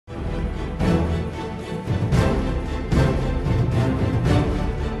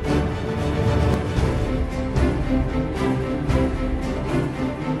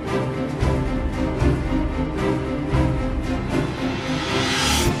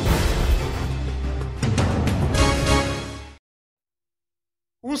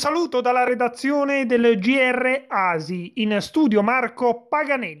Un saluto dalla redazione del GR ASI, in studio Marco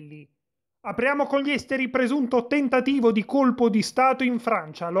Paganelli. Apriamo con gli esteri: presunto tentativo di colpo di Stato in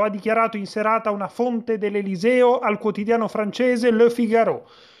Francia, lo ha dichiarato in serata una fonte dell'Eliseo al quotidiano francese Le Figaro.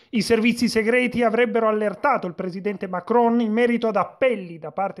 I servizi segreti avrebbero allertato il presidente Macron in merito ad appelli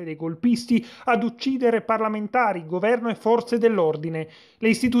da parte dei golpisti ad uccidere parlamentari, governo e forze dell'ordine. Le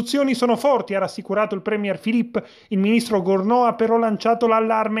istituzioni sono forti, ha rassicurato il premier Philippe. Il ministro Gournaud ha però lanciato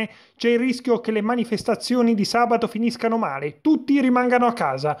l'allarme: c'è il rischio che le manifestazioni di sabato finiscano male, tutti rimangano a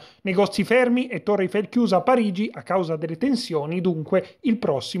casa, negozi fermi e Torre Eiffel chiusa a Parigi a causa delle tensioni, dunque il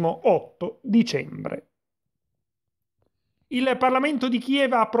prossimo 8 dicembre. Il Parlamento di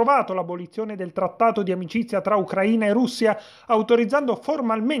Kiev ha approvato l'abolizione del trattato di amicizia tra Ucraina e Russia, autorizzando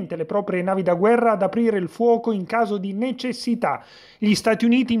formalmente le proprie navi da guerra ad aprire il fuoco in caso di necessità. Gli Stati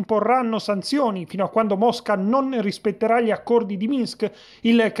Uniti imporranno sanzioni fino a quando Mosca non rispetterà gli accordi di Minsk.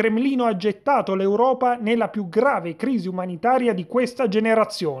 Il Cremlino ha gettato l'Europa nella più grave crisi umanitaria di questa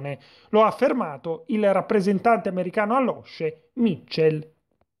generazione. Lo ha affermato il rappresentante americano all'OSCE, Mitchell.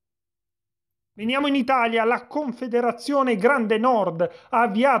 Veniamo in Italia. La Confederazione Grande Nord ha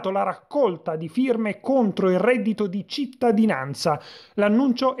avviato la raccolta di firme contro il reddito di cittadinanza.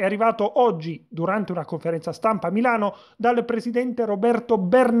 L'annuncio è arrivato oggi, durante una conferenza stampa a Milano, dal presidente Roberto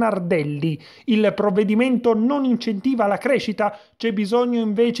Bernardelli. Il provvedimento non incentiva la crescita, c'è bisogno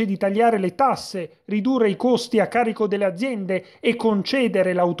invece di tagliare le tasse, ridurre i costi a carico delle aziende e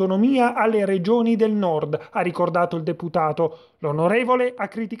concedere l'autonomia alle regioni del nord, ha ricordato il deputato. L'onorevole ha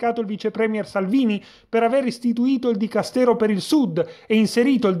criticato il vice premier Salvini per aver istituito il Dicastero per il Sud e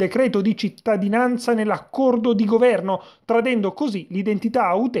inserito il decreto di cittadinanza nell'accordo di governo, tradendo così l'identità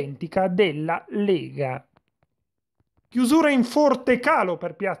autentica della Lega. Chiusura in forte calo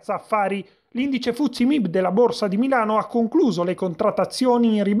per Piazza Affari. L'indice FTSE MIB della Borsa di Milano ha concluso le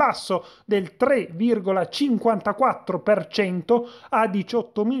contrattazioni in ribasso del 3,54% a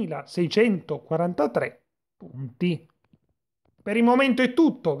 18.643 punti. Per il momento è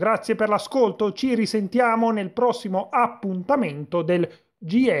tutto, grazie per l'ascolto, ci risentiamo nel prossimo appuntamento del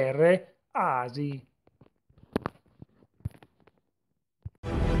GR ASI.